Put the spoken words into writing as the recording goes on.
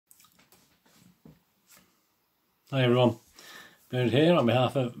Hi everyone, Bernard here on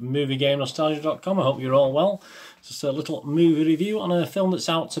behalf of MovieGameNostalgia.com. I hope you're all well. Just a little movie review on a film that's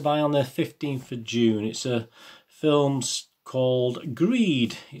out to buy on the 15th of June. It's a film called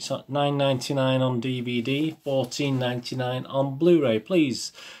Greed. It's at $9.99 on DVD, $14.99 on Blu-ray.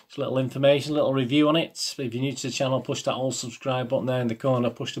 Please, just a little information, a little review on it. If you're new to the channel, push that old subscribe button there in the corner,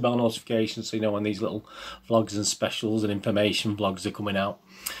 push the bell notification so you know when these little vlogs and specials and information vlogs are coming out.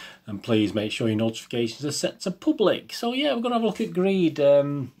 And please make sure your notifications are set to public. So yeah, we're going to have a look at Greed,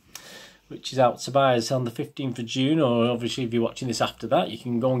 which is out to buy. It's on the 15th of June, or obviously if you're watching this after that, you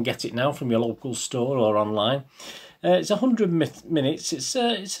can go and get it now from your local store or online. It's 100 minutes. It's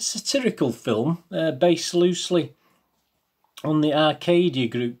a satirical film based loosely on the Arcadia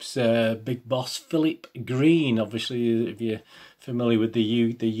Group's big boss, Philip Green. Obviously, if you're familiar with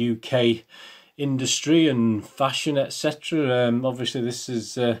the UK industry and fashion, etc. Obviously this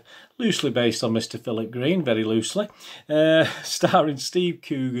is loosely based on Mr. Philip Green, very loosely. Starring Steve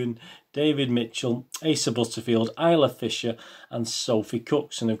Coogan, David Mitchell, Asa Butterfield, Isla Fisher and Sophie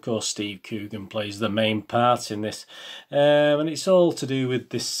Cooks. And of course Steve Coogan plays the main part in this. And it's all to do with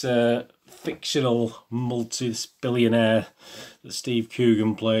this fictional multi-billionaire that Steve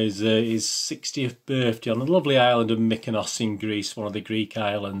Coogan plays, his 60th birthday on the lovely island of Mykonos in Greece, one of the Greek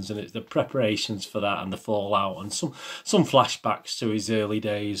islands, and it's the preparations for that and the fallout and some flashbacks to his early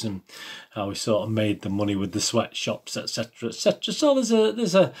days and how he sort of made the money with the sweatshops, etc, etc. So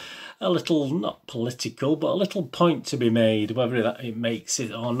there's a little, not political, but a little point to be made. Whether it makes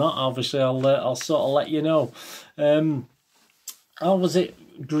it or not, obviously I'll sort of let you know. How was it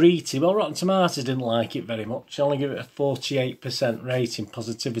greeted? Well, Rotten Tomatoes didn't like it very much. I only give it a 48% rating,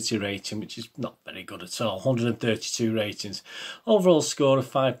 positivity rating, which is not very good at all. 132 ratings. Overall score of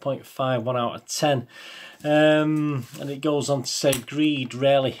 5.51 out of 10. And it goes on to say, Greed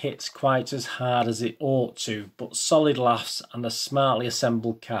rarely hits quite as hard as it ought to, but solid laughs and a smartly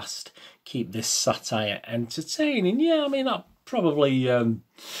assembled cast keep this satire entertaining. Yeah, I mean, that probably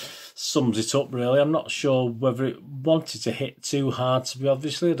sums it up really. I'm not sure whether it wanted to hit too hard, to be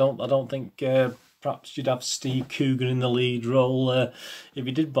obviously. I don't think perhaps you'd have Steve Coogan in the lead role if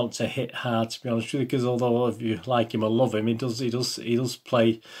he did want to hit hard, to be honest with you, because although if you like him or love him, he does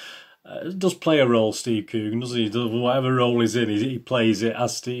play a role, Steve Coogan, doesn't he? Whatever role he's in, he plays it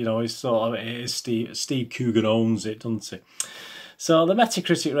as, you know, he's sort of, Steve Coogan owns it, doesn't he? So the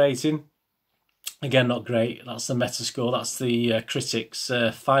Metacritic rating, again, not great. That's the Metascore. That's the critics.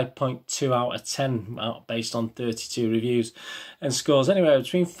 5.2 out of 10 based on 32 reviews. And scores anywhere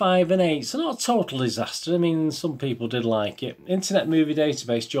between 5 and 8. So not a total disaster. I mean, some people did like it. Internet Movie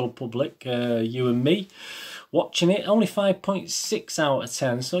Database, Joe Public, you and me, watching it. Only 5.6 out of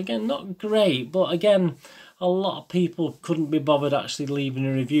 10. So again, not great. But again, a lot of people couldn't be bothered actually leaving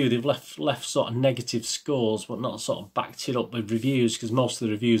a review. They've left sort of negative scores, but not sort of backed it up with reviews, because most of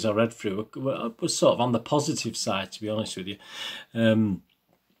the reviews I read through were sort of on the positive side, to be honest with you.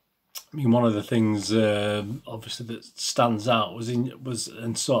 I mean, one of the things obviously that stands out was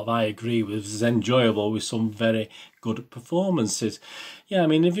and sort of I agree with, was enjoyable with some very good performances. Yeah, I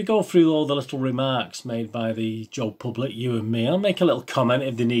mean, if you go through all the little remarks made by the Joe Public, you and me, I'll make a little comment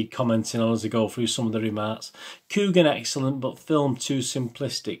if they need commenting on as I go through some of the remarks. Coogan excellent, but film too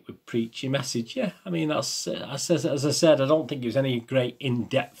simplistic with preachy message. Yeah, I mean, as I said, I don't think there's any great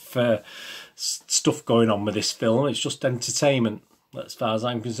in-depth stuff going on with this film. It's just entertainment. As far as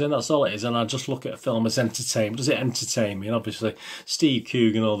I'm concerned, that's all it is, and I just look at a film as entertainment. Does it entertain me? And obviously, Steve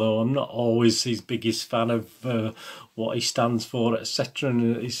Coogan, although I'm not always his biggest fan of what he stands for, etc.,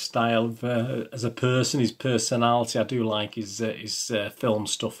 and his style of, as a person, his personality, I do like his film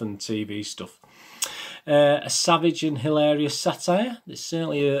stuff and TV stuff. A savage and hilarious satire. There's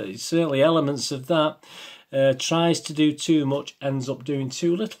certainly elements of that. Tries to do too much, ends up doing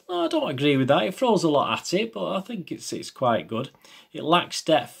too little. No, I don't agree with that. It throws a lot at it, but I think it's quite good. It lacks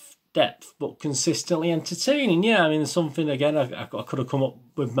depth, but consistently entertaining. Yeah, I mean, something again I could have come up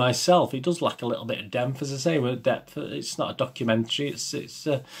with myself. It does lack a little bit of depth, as I say, with depth. It's not a documentary. It's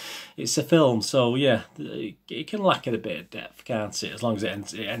a film. So yeah, it can lack a bit of depth, can't it? As long as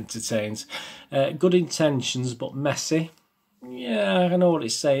it entertains. Good intentions, but messy. Yeah, I know what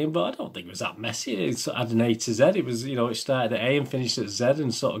it's saying, but I don't think it was that messy. It had an A to Z. It was, you know, it started at A and finished at Z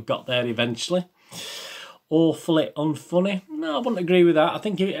and sort of got there eventually. Awfully unfunny. No, I wouldn't agree with that. I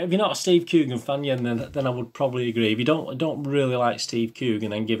think if you're not a Steve Coogan fan, yeah, then I would probably agree. If you don't really like Steve Coogan,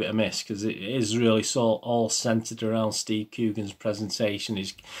 then give it a miss, because it is really sort of all centred around Steve Coogan's presentation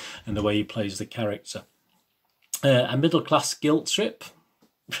and the way he plays the character. A middle-class guilt trip.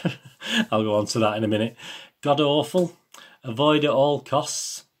 I'll go on to that in a minute. God awful. Avoid at all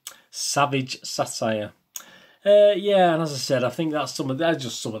costs. Savage satire. Yeah, and as I said, I think that's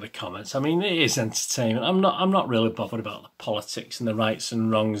just some of the comments. I mean, it is entertainment. I'm not really bothered about the politics and the rights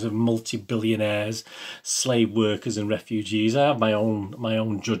and wrongs of multi-billionaires, slave workers, and refugees. I have my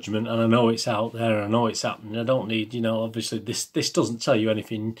own judgment, and I know it's out there, and I know it's happening. I don't need, obviously this doesn't tell you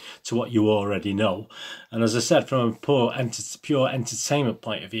anything to what you already know. And as I said, from a pure entertainment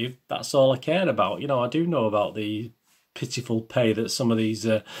point of view, that's all I care about. I do know about the pitiful pay that some of these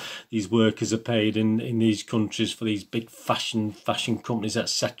workers are paid in these countries for these big fashion companies,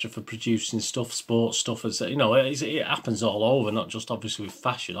 etc., for producing sports stuff. As it happens all over, not just obviously with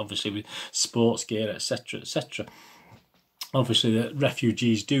fashion, obviously with sports gear, etc., etc. Obviously, the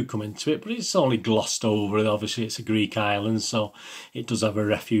refugees do come into it, but it's only glossed over. Obviously, it's a Greek island, so it does have a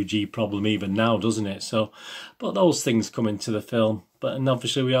refugee problem even now, doesn't it? So, but those things come into the film. And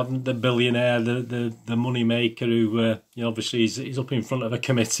obviously, we have the billionaire, the money maker, who obviously he's up in front of a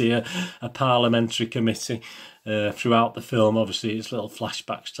committee, a parliamentary committee, throughout the film. Obviously, it's little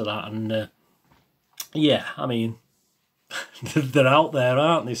flashbacks to that, and yeah, I mean, they're out there,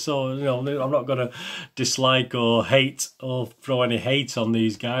 aren't they? So, I'm not going to dislike or hate or throw any hate on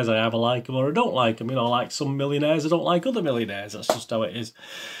these guys. I either like them or I don't like them. I like some millionaires, I don't like other millionaires. That's just how it is.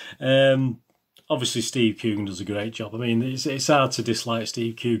 Obviously, Steve Coogan does a great job. I mean, it's hard to dislike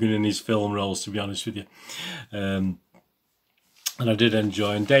Steve Coogan in his film roles, to be honest with you. And I did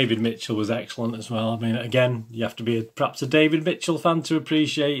enjoy, and David Mitchell was excellent as well. I mean, again, you have to be perhaps a David Mitchell fan to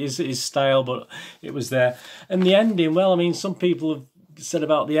appreciate his style, but it was there. And the ending, well, I mean, some people have said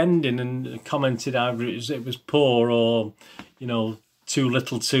about the ending and commented either it was poor or, too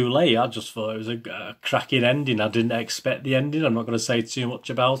little too late. I just thought it was a cracking ending. I didn't expect the ending. I'm not going to say too much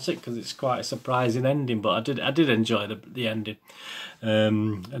about it because it's quite a surprising ending, but I did enjoy the ending,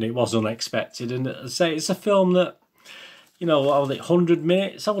 and it was unexpected. And I say it's a film that, 100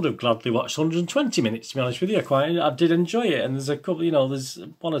 minutes. I would have gladly watched 120 minutes, to be honest with you. I did enjoy it, and there's a couple, there's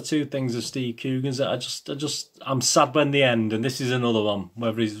one or two things of Steve Coogan's that I'm sad when they end, and this is another one.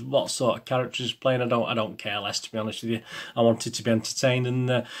 Whether he's what sort of character he's playing, I don't care less, to be honest with you. I wanted to be entertained,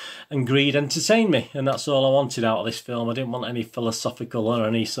 and Greed entertained me, and that's all I wanted out of this film. I didn't want any philosophical or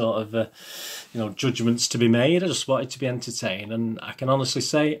any sort of judgments to be made. I just wanted to be entertained, and I can honestly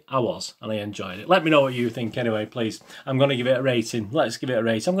say I was, and I enjoyed it. Let me know what you think anyway, please. I'm going to give it a rating. Let's give it a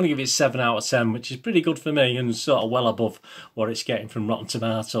rating. I'm going to give it 7 out of 10, which is pretty good for me and sort of well above what it's getting from Rotten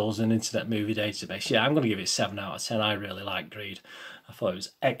Tomatoes and Internet Movie Database. Yeah, I'm going to give it 7 out of 10. I really like Greed. I thought it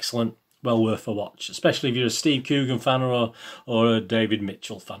was excellent, well worth a watch, especially if you're a Steve Coogan fan or a David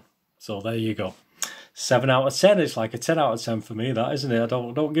Mitchell fan. So there you go. 7 out of 10. It's like a 10 out of 10 for me, that, isn't it? I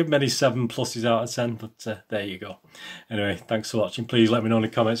don't give many 7 pluses out of 10, but there you go. Anyway, thanks for watching. Please let me know in the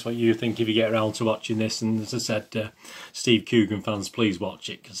comments what you think if you get around to watching this. And as I said, Steve Coogan fans, please watch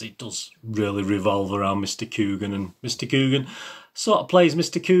it because it does really revolve around Mr. Coogan, and Mr. Coogan sort of plays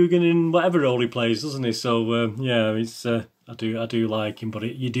Mr. Coogan in whatever role he plays, doesn't he? So yeah, it's I do like him, but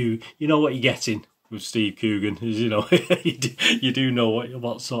you know what you're getting with Steve Coogan, is you do know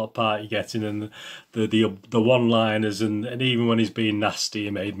what sort of part you're getting, and the one-liners, and even when he's being nasty, he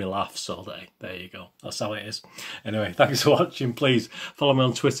made me laugh. So there you go. That's how it is. Anyway, thanks for watching. Please follow me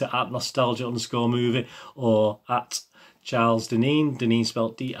on Twitter at nostalgia_movie or at Charles Deneen, Deneen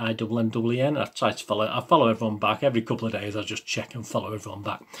spelled D-I-N-N-E-N. I follow everyone back every couple of days. I just check and follow everyone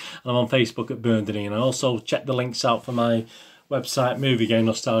back. And I'm on Facebook at Burn Deneen. I also check the links out for my website,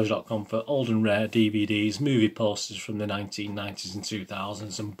 moviegamenostalgia.com, for old and rare DVDs, movie posters from the 1990s and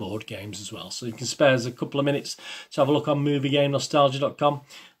 2000s, and board games as well. So you can spare us a couple of minutes to have a look on moviegamenostalgia.com.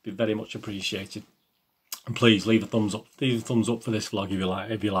 Be very much appreciated. And please leave a thumbs up. Leave a thumbs up for this vlog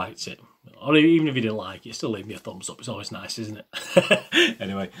if you liked it. Or even if you didn't like it, still leave me a thumbs up. It's always nice, isn't it?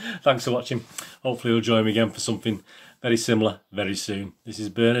 Anyway, thanks for watching. Hopefully you'll join me again for something very similar very soon. This is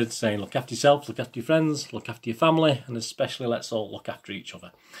Bernard saying look after yourself, look after your friends, look after your family, and especially let's all look after each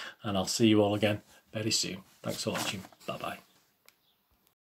other. And I'll see you all again very soon. Thanks for watching.